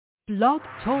Blog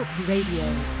Talk Radio.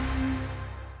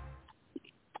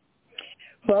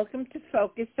 Welcome to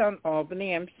Focus on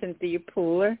Albany. I'm Cynthia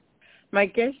Pooler. My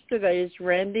guest today is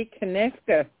Randy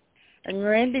Koniowka, and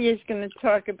Randy is going to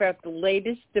talk about the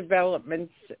latest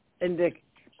developments in the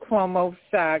Cuomo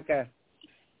Saga.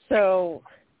 So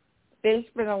there's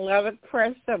been a lot of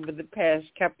press over the past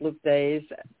couple of days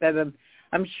that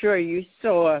I'm sure you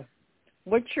saw.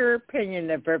 What's your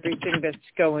opinion of everything that's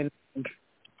going on?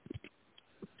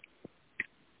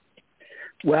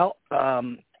 Well,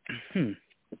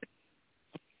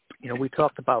 we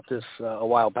talked about this a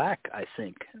while back, I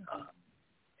think,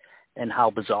 and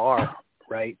how bizarre,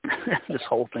 right, this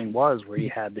whole thing was, where you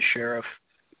had the sheriff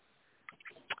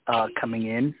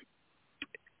coming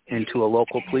into a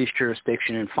local police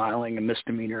jurisdiction and filing a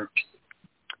misdemeanor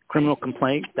criminal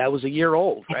complaint that was a year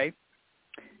old, right?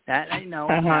 That now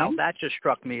that just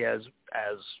struck me as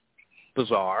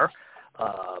bizarre.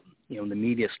 The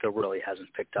media still really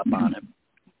hasn't picked up on it.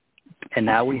 And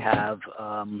now we have,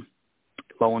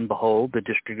 lo and behold, the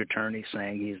district attorney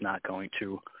saying he's not going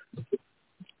to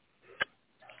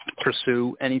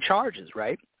pursue any charges,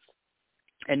 right?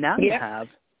 And now you have,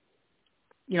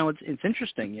 it's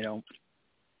interesting,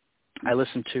 I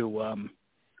listen to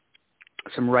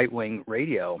some right-wing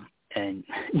radio, and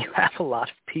you have a lot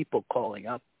of people calling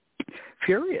up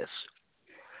furious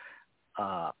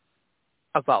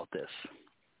about this.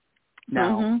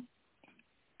 Now,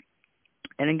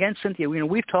 and again, Cynthia,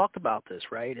 we've talked about this,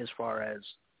 right, as far as,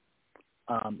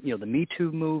 the Me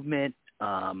Too movement,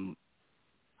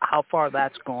 how far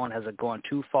that's gone. Has it gone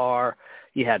too far?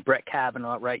 You had Brett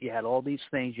Kavanaugh, right? You had all these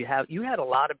things. You have had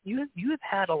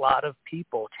a lot of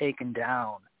people taken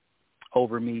down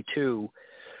over Me Too.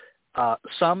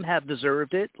 Some have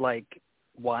deserved it, like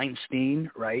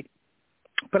Weinstein, right?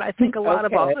 But I think a lot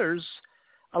of others,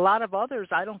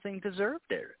 I don't think deserved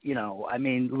it.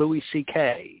 Louis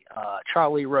C.K.,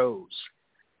 Charlie Rose.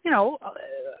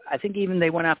 I think even they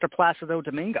went after Placido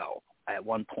Domingo at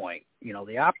one point.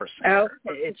 The opera singer.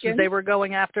 They were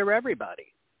going after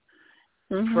everybody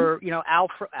for Al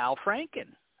Franken,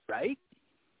 right?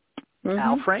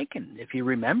 Al Franken, if you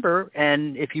remember,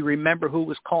 and if you remember, who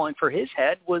was calling for his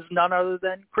head was none other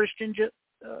than Christian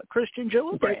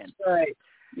Gillibrand. That's right.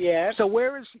 Yeah. So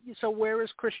where is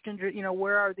Christian?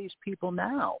 Where are these people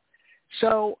now?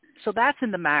 So that's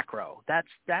in the macro. That's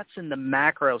in the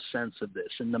macro sense of this.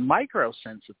 In the micro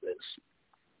sense of this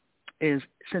is,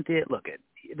 Cynthia, look,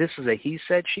 this is a he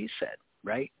said, she said,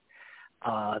 right?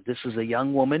 This is a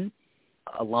young woman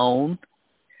alone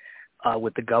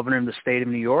with the governor of the state of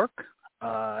New York.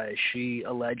 She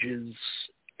alleges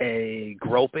a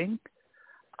groping,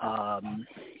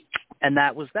 and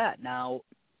that was that. Now,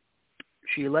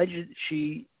 she alleged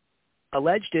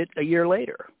it a year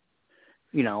later,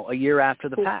 a year after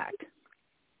the fact.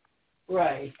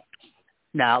 Right.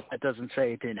 Now, that doesn't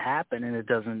say it didn't happen, and it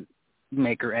doesn't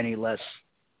make her any less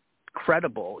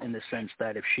credible in the sense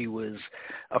that if she was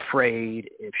afraid,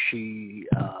 if she,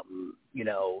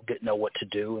 didn't know what to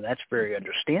do, and that's very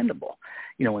understandable,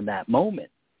 in that moment.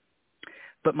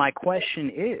 But my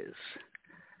question is,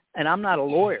 and I'm not a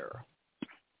lawyer,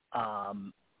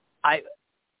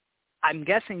 I'm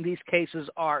guessing these cases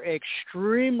are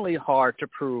extremely hard to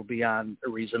prove beyond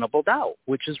a reasonable doubt,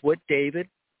 which is what David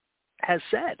has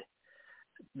said.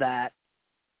 That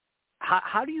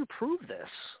how do you prove this?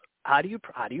 How do you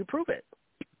prove it?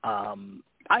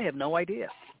 I have no idea.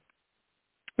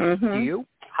 Do you?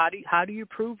 How do you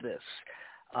prove this?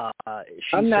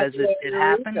 She says it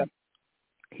happened.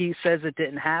 He says it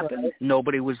didn't happen. Right.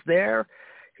 Nobody was there.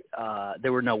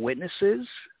 There were no witnesses.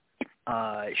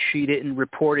 She didn't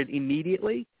report it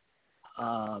immediately,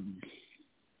 and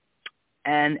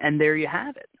there you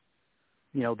have it.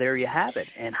 There you have it.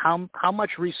 And how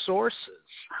much resources,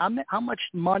 how much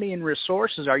money and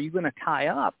resources are you going to tie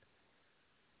up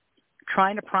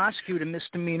trying to prosecute a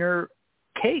misdemeanor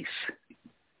case?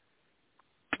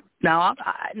 Now,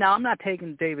 I'm not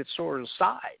taking David Soares'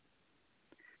 side,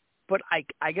 but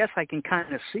I guess I can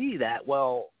kind of see that.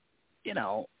 Well,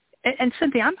 And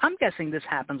Cynthia, I'm guessing this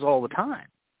happens all the time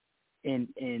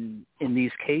in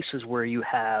these cases where you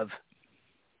have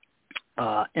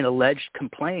an alleged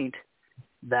complaint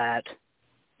that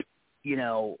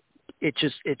it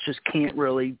just can't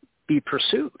really be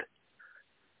pursued.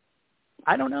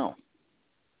 I don't know.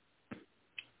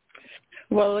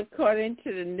 Well, according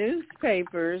to the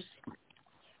newspapers,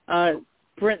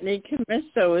 Brittany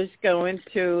Commisso is going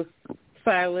to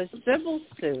file a civil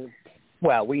suit.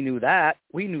 Well, we knew that.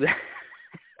 I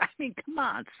mean, come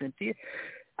on, Cynthia.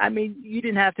 I mean, you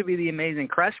didn't have to be the amazing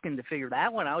Kreskin to figure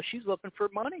that one out. She's looking for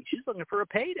money. She's looking for a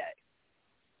payday.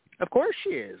 Of course she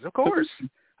is. Of course.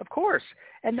 course.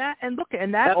 And that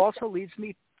also leads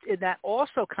me. That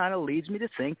also kind of leads me to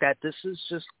think that this is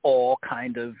just all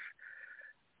kind of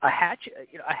a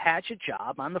hatchet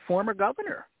job on the former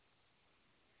governor.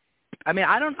 I mean,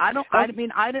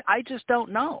 I just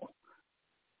don't know.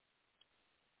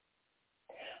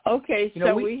 Okay,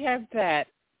 so we have that,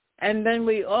 and then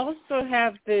we also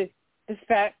have the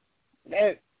fact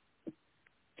that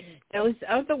those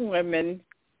other women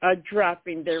are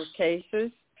dropping their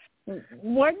cases.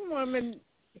 One woman,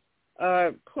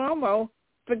 Cuomo,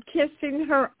 for kissing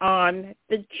her on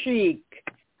the cheek.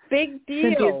 Big deal.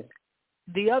 Cynthia,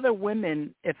 the other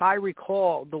women, if I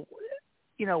recall,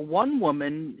 one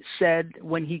woman said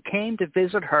when he came to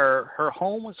visit her, her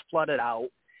home was flooded out,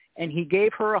 and he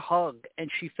gave her a hug,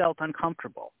 and she felt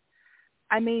uncomfortable.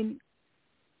 I mean,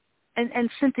 and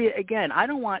Cynthia, again, I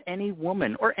don't want any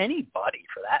woman or anybody,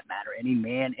 for that matter, any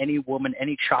man, any woman,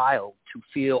 any child, to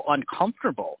feel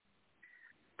uncomfortable.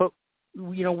 But,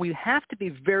 we have to be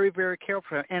very, very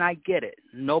careful. And I get it.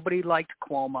 Nobody liked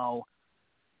Cuomo.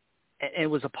 It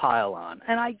was a pile-on.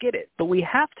 And I get it. But we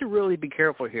have to really be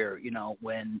careful here,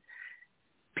 when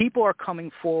people are coming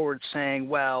forward saying,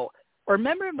 well, or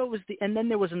remember and then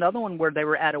there was another one where they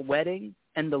were at a wedding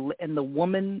and the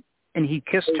woman, and he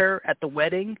kissed her at the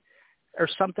wedding or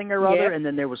something or other, and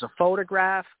then there was a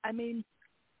photograph. I mean,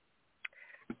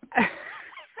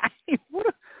 what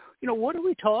are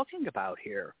we talking about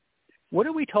here? What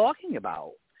are we talking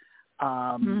about?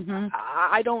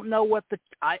 I don't know what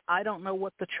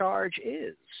the charge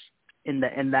is in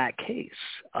that case.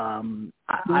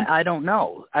 I don't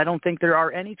know. I don't think there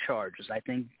are any charges. I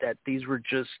think that this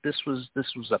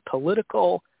was a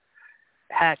political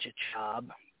hatchet job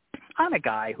on a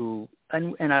guy who,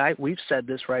 we've said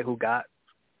this, right, who got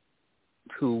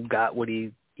what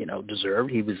he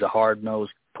deserved. He was a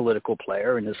hard-nosed political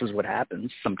player, and this is what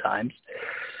happens sometimes.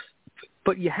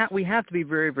 But we have to be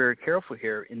very, very careful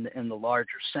here in the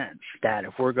larger sense that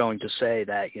if we're going to say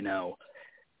that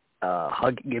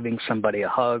giving somebody a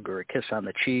hug or a kiss on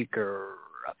the cheek or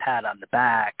a pat on the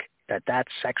back, that's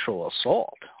sexual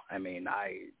assault. I mean,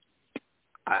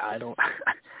 I don't.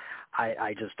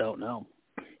 I just don't know.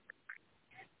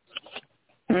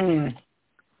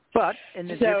 But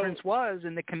the difference was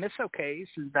in the Koniowka case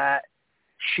is that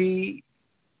she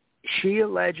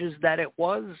alleges that it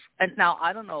was, and now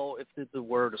I don't know if the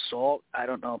word assault, I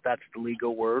don't know if that's the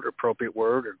legal word or appropriate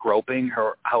word, or groping,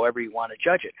 or however you want to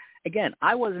judge it. Again,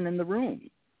 I wasn't in the room.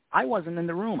 I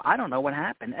don't know what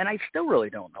happened, and I still really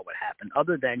don't know what happened,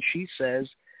 other than she says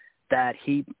that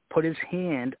he put his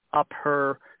hand up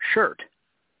her shirt.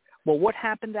 Well, what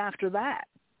happened after that?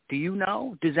 Do you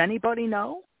know? Does anybody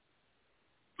know?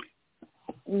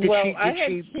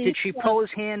 Did she pull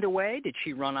his hand away? Did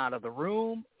she run out of the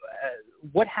room?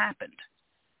 What happened?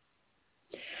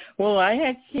 Well, I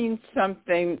had seen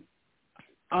something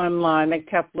online a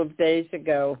couple of days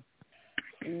ago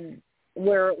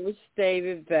where it was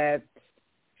stated that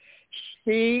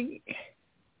she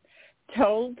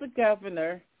told the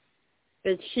governor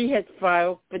that she had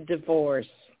filed for divorce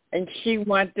and she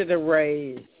wanted a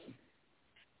raise.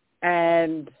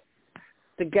 And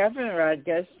the governor, I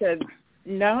guess, said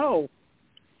no.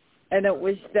 And it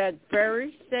was that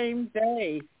very same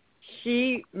day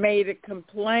she made a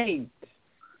complaint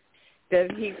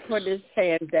that he put his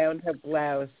hand down her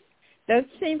blouse. That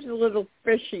seems a little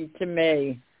fishy to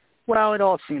me. Well, it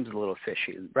all seems a little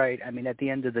fishy, right? I mean, at the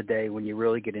end of the day, when you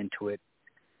really get into it,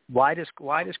 why does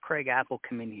Craig Apple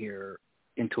come in here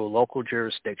into a local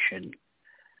jurisdiction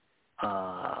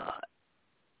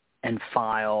and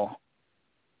file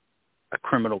a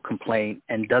criminal complaint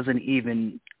and doesn't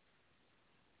even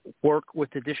work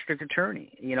with the district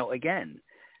attorney? Again,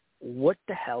 what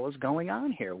the hell is going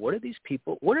on here? What are these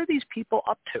people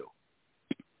up to?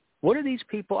 What are these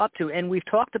people up to? And we've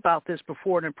talked about this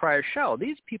before in a prior show.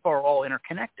 These people are all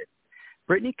interconnected.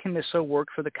 Brittany Commisso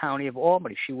worked for the County of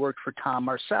Albany. She worked for Tom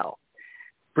Marcel.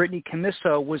 Brittany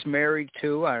Commisso was married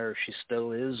to, or she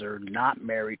still is, or not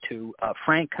married to,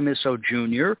 Frank Commisso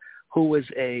Jr., who was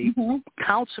a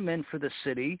councilman for the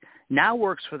city, now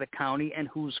works for the county, and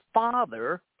whose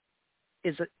father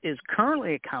is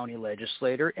currently a county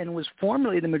legislator and was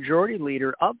formerly the majority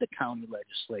leader of the county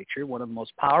legislature, one of the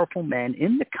most powerful men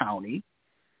in the county.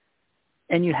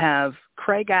 And you have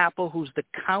Craig Apple, who's the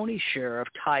county sheriff,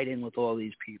 tied in with all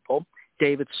these people.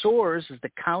 David Soares is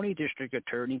the county district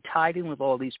attorney, tied in with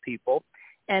all these people.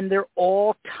 And they're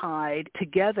all tied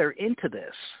together into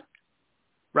this,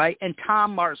 right? And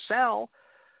Tom Marcel,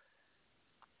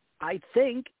 I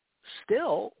think,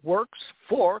 still works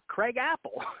for Craig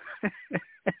Apple.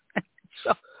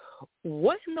 So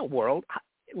what in the world?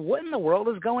 what in the world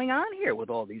is going on here with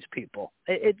all these people?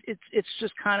 It's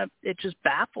just kind of, it just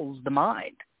baffles the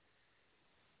mind.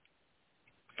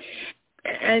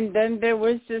 And then there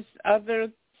was this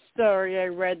other story I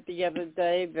read the other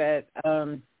day that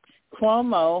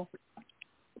Cuomo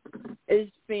is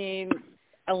being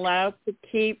allowed to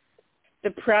keep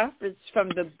the profits from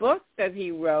the book that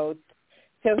he wrote.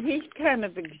 So he's kind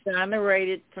of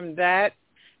exonerated from that.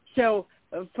 So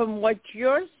from what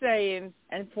you're saying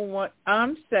and from what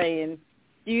I'm saying,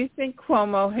 do you think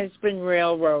Cuomo has been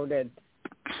railroaded?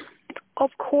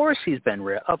 Of course he's been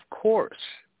of course.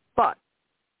 But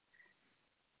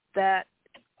that,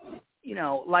 you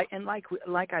know, like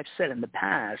I've said in the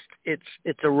past, it's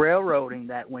a railroading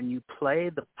that when you play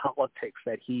the politics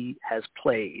that he has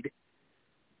played,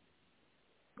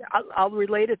 I'll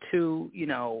relate it to, you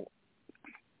know,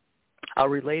 a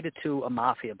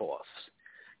mafia boss,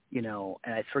 you know,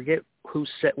 and I forget who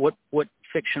said what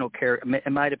fictional character.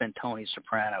 It might have been Tony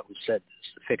Soprano who said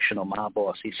this, the fictional mob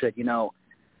boss. He said, you know,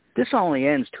 this only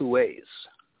ends two ways.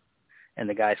 And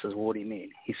the guy says, well, what do you mean?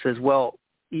 He says, well,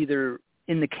 either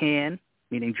in the can,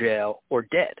 meaning jail, or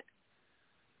dead,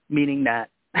 meaning that,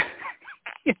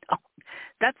 you know,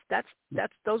 that's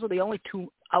those are the only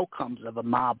two outcomes of a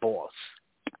mob boss.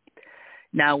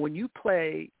 Now, when you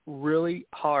play really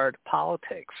hard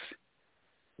politics,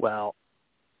 well,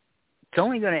 it's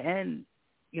only going to end,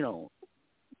 you know,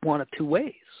 one of two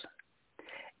ways.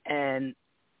 And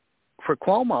for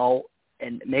Cuomo,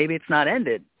 and maybe it's not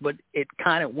ended, but it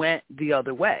kind of went the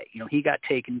other way. You know, he got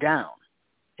taken down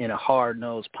in a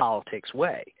hard-nosed politics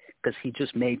way because he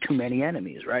just made too many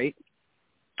enemies, right?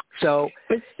 So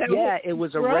yeah, it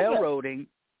was a railroading.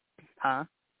 Huh?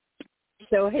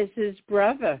 So his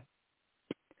brother.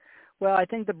 Well, I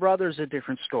think the brother's a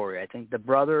different story. I think the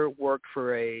brother worked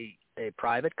for a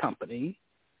private company,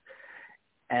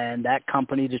 and that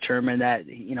company determined that,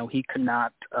 you know, he could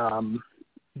not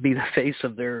be the face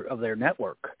of their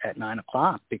network at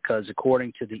 9:00 because,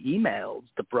 according to the emails,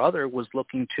 the brother was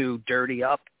looking to dirty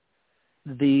up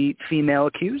the female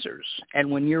accusers.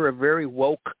 And when you're a very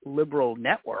woke liberal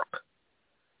network,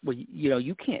 well, you know,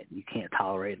 you can't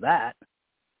tolerate that.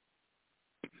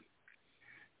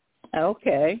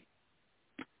 Okay.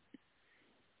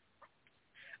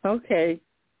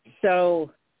 So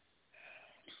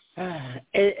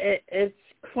it's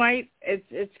quite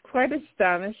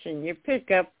astonishing. You pick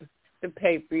up the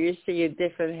paper, you see a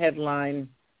different headline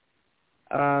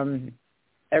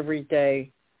every day.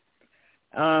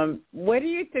 Where do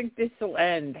you think this will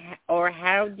end, or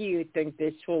how do you think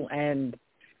this will end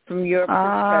from your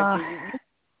perspective?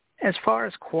 As far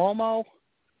as Cuomo,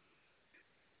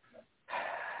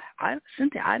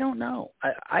 Cynthia, I don't know.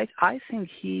 I think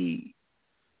he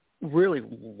really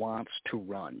wants to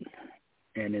run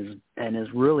and is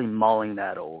really mulling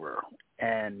that over.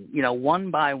 And, you know, one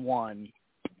by one,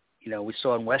 you know, we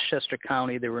saw in Westchester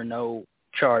County there were no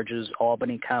charges,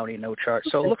 Albany County no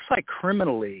charges. So it looks like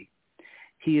criminally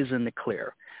he is in the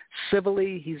clear.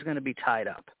 Civilly, he's going to be tied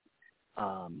up,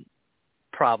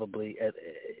 probably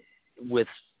with,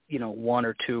 you know, one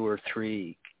or two or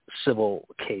three civil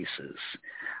cases.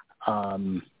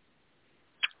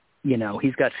 You know,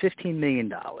 he's got $15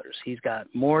 million. He's got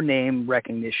more name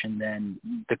recognition than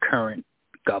the current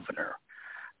governor.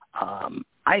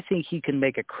 I think he can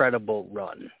make a credible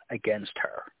run against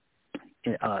her,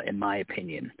 in my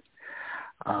opinion.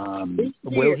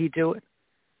 Will he do it?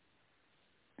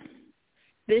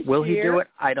 Will he do it?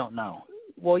 I don't know.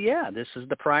 Well, yeah, this is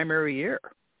the primary year.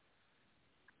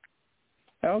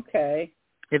 Okay.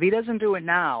 If he doesn't do it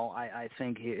now, I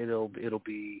think it'll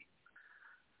be.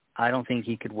 I don't think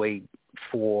he could wait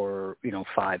for, you know,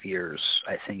 5 years.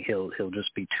 I think he'll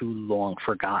just be too long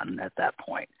forgotten at that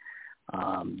point.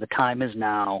 The time is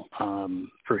now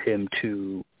for him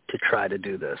to try to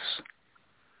do this.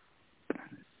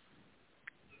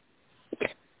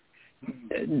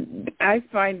 I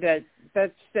find that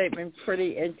statement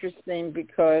pretty interesting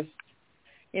because,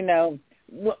 you know,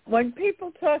 when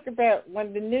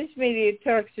the news media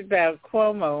talks about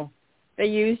Cuomo, they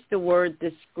use the word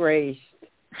disgraced.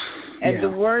 And the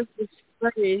word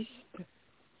disgraced,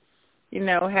 you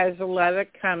know, has a lot of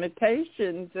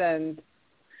connotations. And,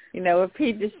 you know, if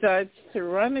he decides to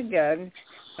run again,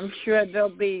 I'm sure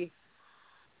the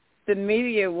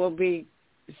media will be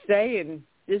saying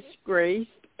disgraced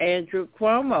Andrew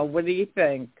Cuomo. What do you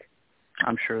think?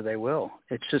 I'm sure they will.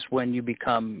 It's just when you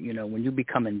become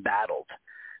embattled.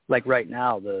 Like right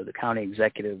now, the county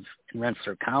executive in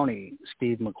Rensselaer County,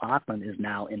 Steve McLaughlin, is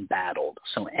now embattled.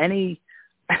 So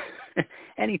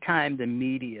anytime the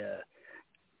media,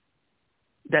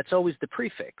 that's always the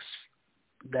prefix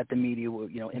that the media will,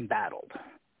 you know, embattled.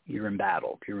 You're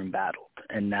embattled.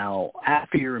 And now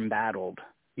after you're embattled,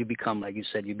 you become, like you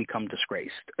said, you become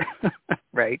disgraced,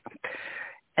 right?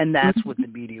 And that's what the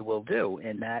media will do.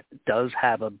 And that does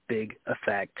have a big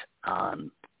effect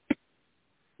on,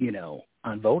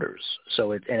 on voters.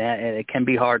 So it can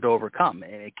be hard to overcome,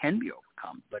 and it can be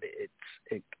overcome, but it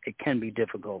can be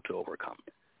difficult to overcome.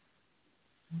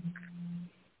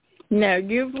 Now,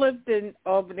 you've lived in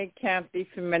Albany County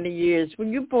for many years. Were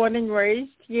you born and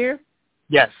raised here?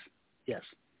 Yes.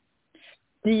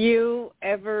 Do you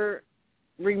ever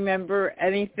remember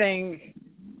anything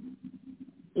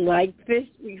like this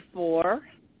before?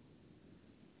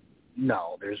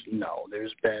 No, there's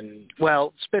been,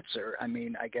 Spitzer. I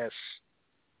mean, I guess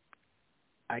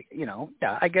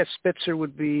Spitzer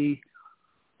would be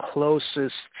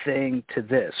closest thing to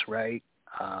this, right?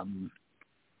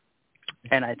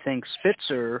 And I think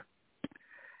Spitzer,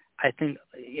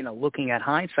 looking at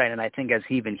hindsight, and I think as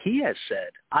even he has said,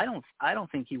 I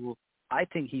don't think he will. I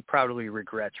think he probably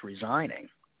regrets resigning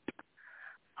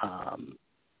at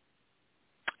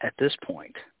this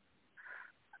point.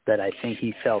 That I think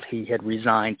he felt he had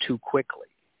resigned too quickly,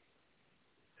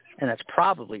 and that's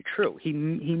probably true. He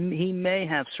may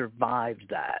have survived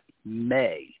that,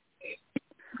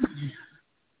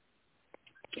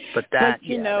 but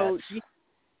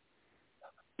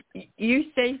you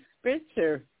say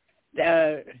Spitzer,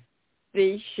 the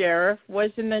sheriff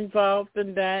wasn't involved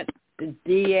in that. The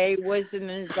DA wasn't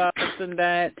involved in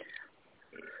that.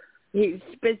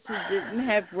 Spitzer didn't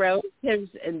have relatives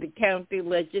in the county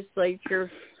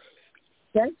legislature.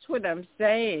 That's what I'm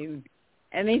saying.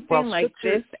 Anything like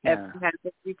this ever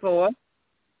happened before?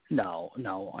 No,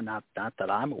 not that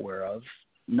I'm aware of.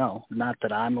 No, not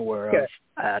that I'm aware of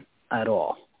at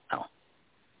all. No.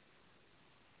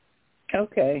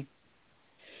 Okay.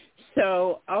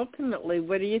 So ultimately,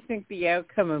 what do you think the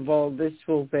outcome of all this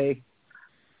will be?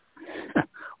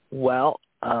 Well,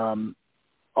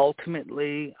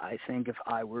 ultimately, I think if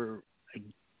I were a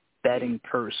betting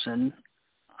person,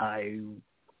 I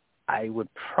would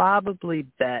probably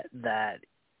bet that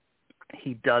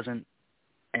he doesn't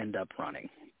end up running,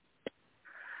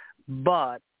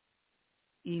 but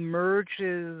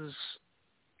emerges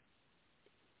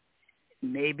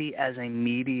maybe as a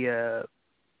media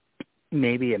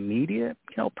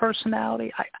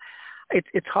personality.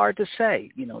 It's hard to say,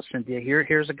 Cynthia.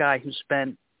 Here's a guy who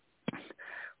spent,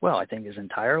 I think his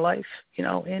entire life,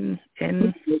 in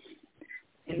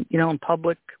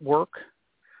public work.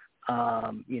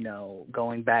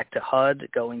 Going back to HUD,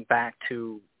 going back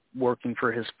to working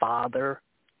for his father.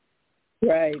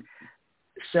 Right.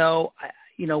 So,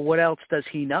 what else does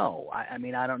he know? I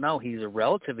mean, I don't know. He's a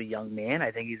relatively young man.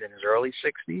 I think he's in his early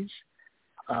 60s,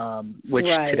 which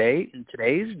in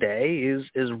today's day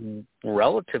is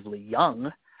relatively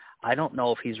young. I don't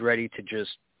know if he's ready to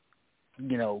just,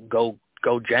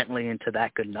 go gently into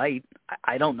that good night.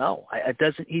 I don't know.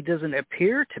 He doesn't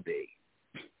appear to be.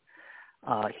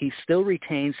 He still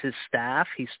retains his staff.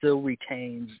 He still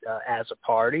retains, as a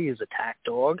party, his attack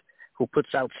dog, who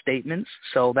puts out statements.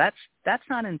 So that's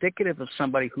not indicative of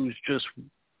somebody who's just,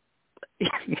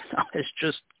 has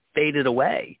just faded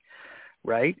away,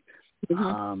 right?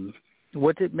 Mm-hmm.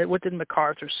 What did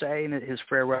MacArthur say in his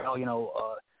farewell?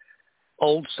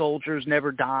 Old soldiers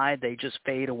never die; they just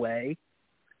fade away.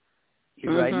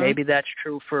 Mm-hmm. Right? Maybe that's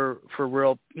true for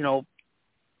real,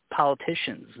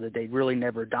 politicians, that they really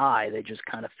never die. They just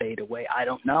kind of fade away. I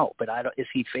don't know, but is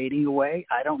he fading away?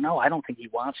 I don't know. I don't think he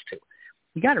wants to.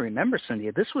 You got to remember,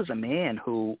 Cynthia, this was a man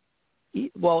who,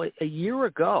 a year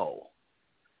ago,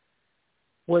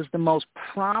 was the most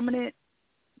prominent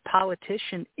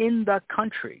politician in the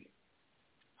country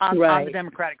on the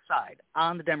Democratic side.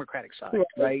 On the Democratic side,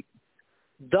 right?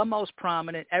 The most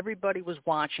prominent. Everybody was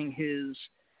watching his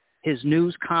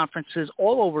news conferences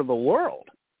all over the world.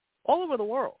 All over the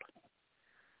world.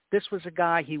 This was a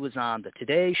guy, he was on the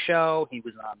Today Show. He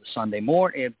was on the Sunday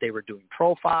morning. They were doing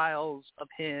profiles of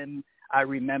him. I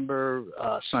remember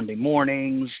Sunday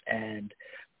mornings and,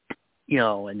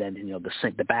 and then,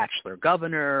 the Bachelor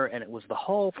Governor, and it was the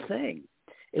whole thing.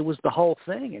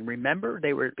 And remember,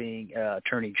 they were being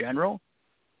Attorney General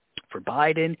for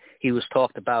Biden. He was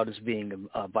talked about as being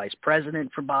a vice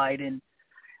president for Biden,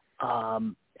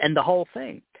 and the whole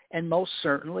thing. And most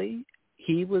certainly,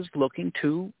 he was looking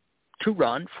to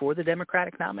run for the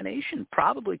Democratic nomination,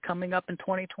 probably coming up in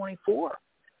 2024,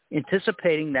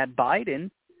 anticipating that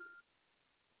Biden,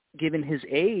 given his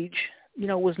age,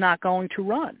 was not going to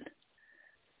run.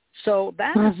 So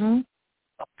that's a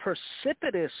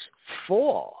precipitous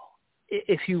fall,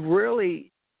 if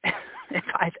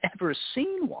I've ever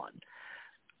seen one.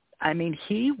 I mean,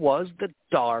 he was the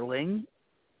darling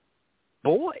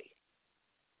boy.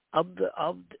 of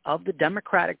the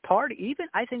Democratic Party, even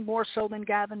I think more so than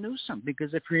Gavin Newsom,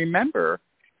 because if you remember,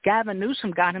 Gavin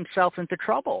Newsom got himself into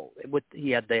trouble with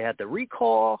they had the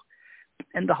recall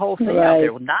and the whole thing out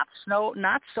there. Not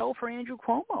so for Andrew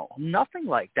Cuomo. Nothing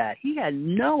like that. He had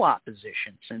no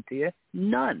opposition, Cynthia.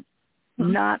 None.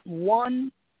 Not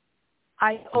one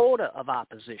iota of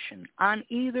opposition on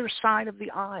either side of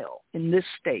the aisle in this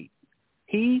state.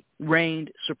 He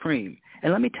reigned supreme.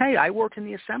 And let me tell you, I worked in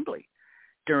the assembly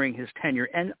during his tenure,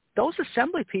 and those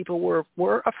assembly people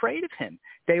were afraid of him.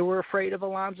 They were afraid of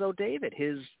Alonzo David,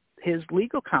 his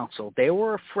legal counsel. They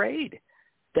were afraid.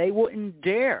 They wouldn't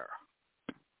dare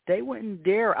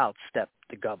outstep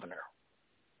the governor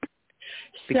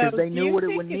because they knew what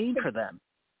it would mean for them.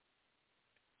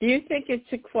 Do you think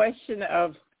it's a question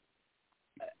of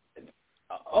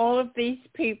all of these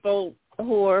people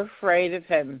who are afraid of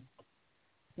him,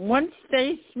 once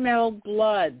they smell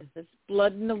blood, there's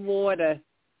blood in the water,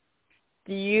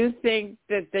 do you think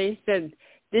that they said,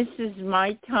 this is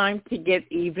my time to get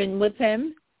even with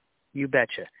him? You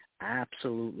betcha.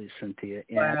 Absolutely, Cynthia.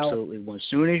 Wow. Absolutely. As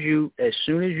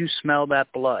soon as you smell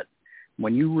that blood,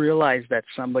 when you realize that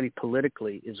somebody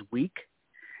politically is weak,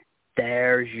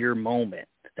 there's your moment.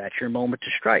 That's your moment to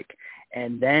strike.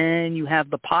 And then you have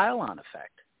the pile-on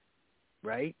effect,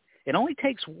 right? It only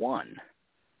takes one.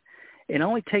 And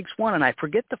I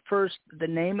forget the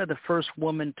name of the first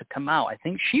woman to come out. I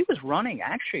think she was running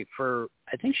for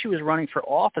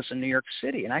office in New York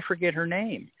City, and I forget her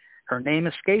name. Her name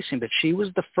escapes me, but she was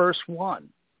the first one.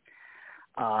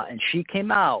 And she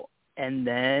came out, and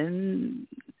then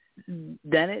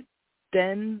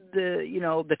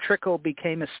the trickle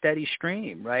became a steady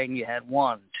stream, right? And you had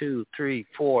 1, 2, 3,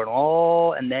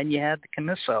 4, and then you had the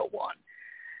Koniowka one.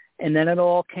 And then it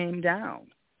all came down.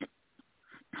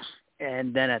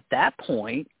 And then at that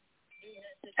point,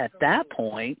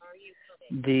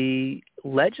 the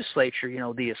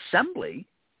legislature, the assembly,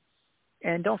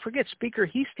 and don't forget, Speaker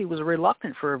Heastie was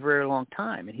reluctant for a very long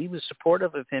time, and he was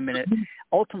supportive of him. And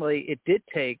ultimately, it did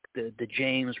take the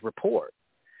James report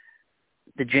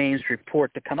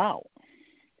to come out.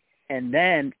 And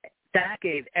then that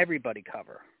gave everybody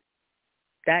cover.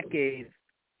 That gave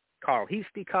Carl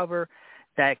Heastie cover.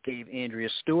 That gave Andrea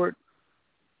Stewart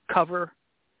cover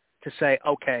to say,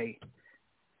 okay,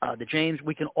 the James,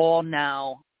 we can all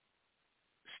now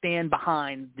stand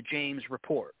behind the James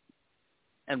report,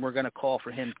 and we're going to call for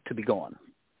him to be gone.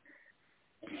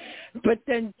 But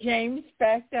then James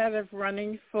backed out of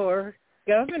running for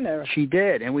governor. She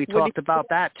did, and we talked about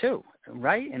that too,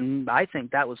 right? And I think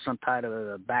that was some kind of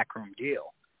a backroom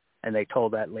deal, and they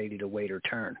told that lady to wait her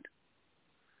turn,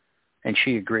 and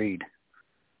she agreed.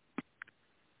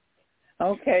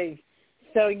 Okay.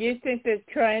 So you think they're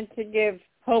trying to give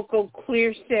Hochul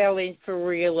clear sailing for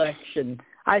re-election?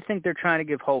 I think they're trying to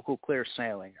give Hochul clear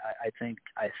sailing. I think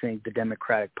the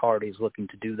Democratic Party is looking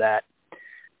to do that.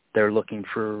 They're looking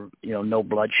for no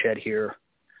bloodshed here,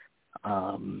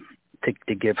 to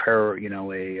give her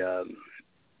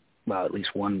at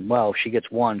least one. Well, if she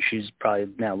gets one, she's probably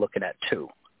now looking at 2.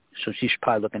 So she's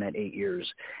probably looking at 8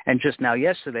 years. And just now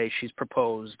yesterday, she's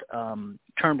proposed term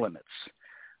limits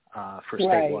for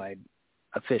statewide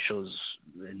officials,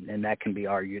 and that can be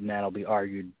argued, and that'll be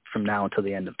argued from now until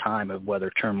the end of time of whether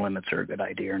term limits are a good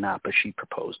idea or not, but she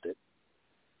proposed it.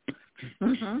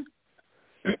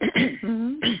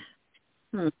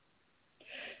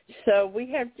 So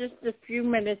we have just a few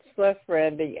minutes left,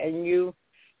 Randy, and you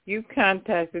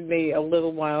contacted me a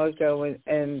little while ago,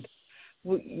 and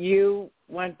you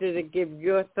wanted to give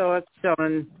your thoughts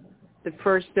on the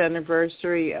first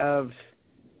anniversary of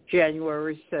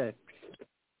January 6th.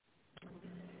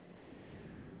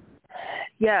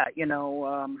 Yeah,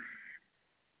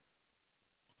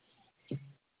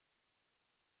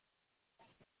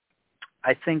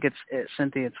 I think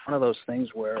Cynthia, it's one of those things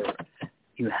where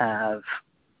you have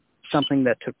something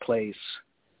that took place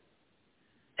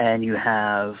and you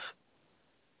have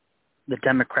the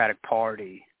Democratic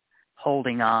Party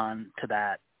holding on to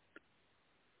that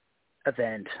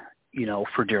event,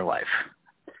 for dear life.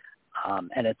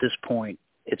 And at this point,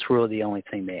 it's really the only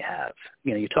thing they have.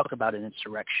 You talk about an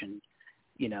insurrection.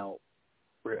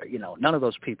 None of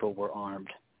those people were armed.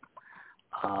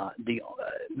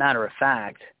 Matter of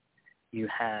fact, you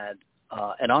had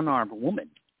an unarmed woman,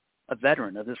 a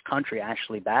veteran of this country,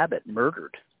 Ashley Babbitt,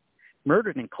 murdered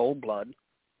in cold blood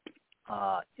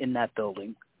in that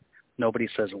building. Nobody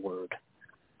says a word.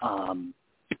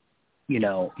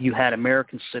 You had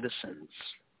American citizens,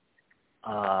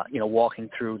 walking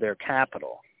through their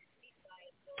Capitol,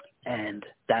 and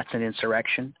that's an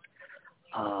insurrection.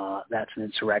 That's an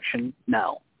insurrection.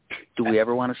 No. Do we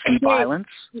ever want to see violence?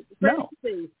 No.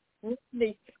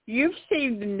 You've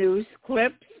seen the news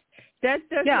clips. That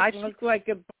doesn't look like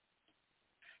a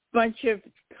bunch of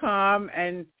calm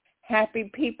and happy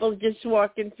people just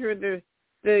walking through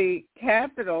the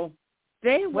Capitol.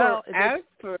 They were out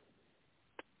for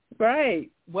right.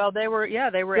 Well, they were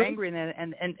angry,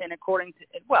 and according to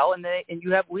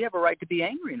we have a right to be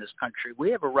angry in this country.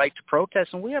 We have a right to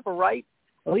protest, and we have a right,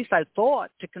 at least I thought,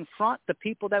 to confront the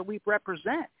people that we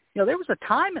represent. There was a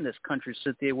time in this country,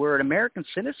 Cynthia, where an American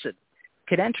citizen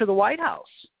could enter the White House,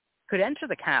 could enter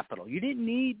the Capitol. You didn't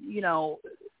need,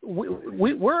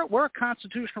 we're a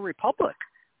constitutional republic.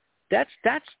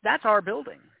 That's our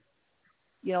building.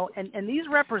 And these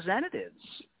representatives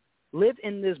live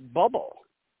in this bubble,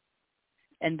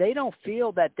 and they don't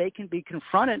feel that they can be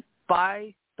confronted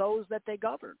by those that they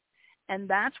govern. And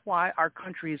that's why our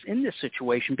country is in this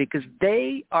situation, because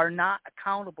they are not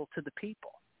accountable to the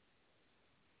people.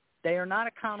 They are not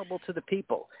accountable to the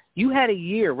people. You had a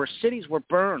year where cities were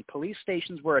burned, police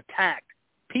stations were attacked,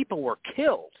 people were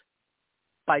killed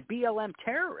by BLM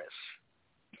terrorists,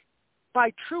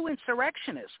 by true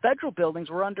insurrectionists. Federal buildings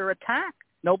were under attack.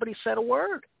 Nobody said a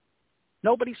word.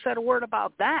 Nobody said a word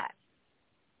about that.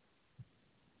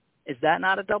 Is that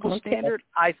not a double standard?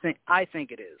 I think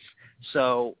it is.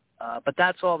 So, but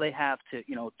that's all they have to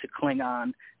cling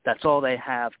on. That's all they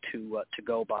have to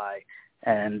go by.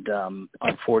 And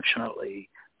unfortunately,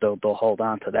 they'll hold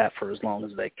on to that for as long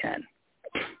as they can.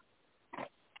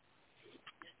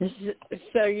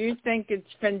 So you think it's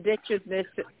vindictiveness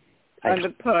on the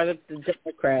part of the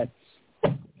Democrats?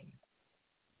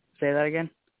 Say that again?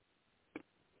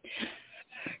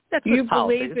 That's you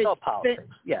politics. believe it's all politics.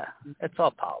 Yeah, it's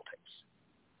all politics.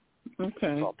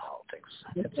 Okay. It's all politics.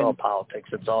 It's all politics.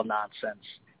 It's all nonsense.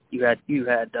 You had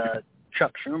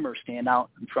Chuck Schumer stand out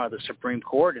in front of the Supreme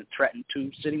Court and threaten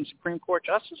 2 sitting Supreme Court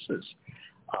justices,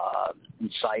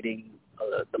 inciting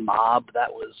the mob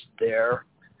that was there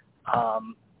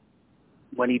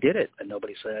when he did it, and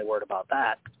nobody said a word about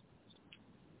that.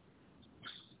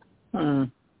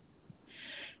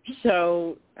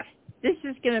 So this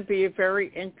is going to be a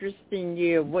very interesting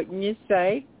year, wouldn't you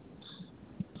say?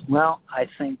 Well, I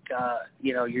think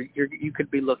you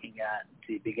could be looking at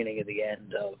the beginning of the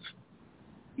end of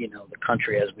the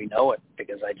country as we know it,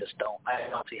 because I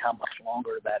don't see how much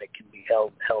longer that it can be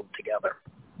held together.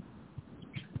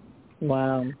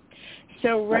 Wow.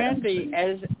 So Randy,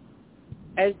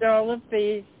 as all of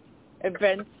these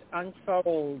events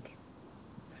unfold,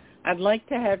 I'd like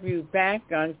to have you back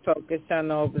on Focus on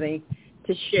Albany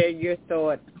to share your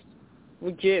thoughts.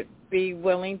 Would you be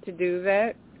willing to do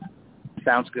that?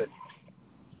 Sounds good.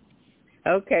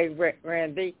 Okay,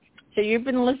 Randy. So you've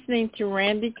been listening to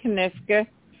Randy Koniowka,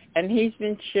 and he's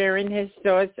been sharing his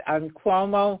thoughts on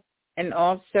Cuomo and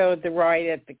also the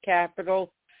riot at the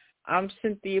Capitol. I'm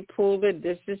Cynthia Pooler.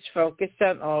 This is Focus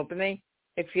on Albany.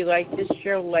 If you like this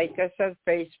show, like us on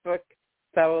Facebook,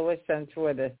 follow us on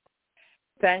Twitter.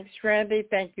 Thanks, Randy.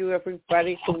 Thank you,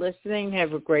 everybody, for listening.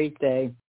 Have a great day.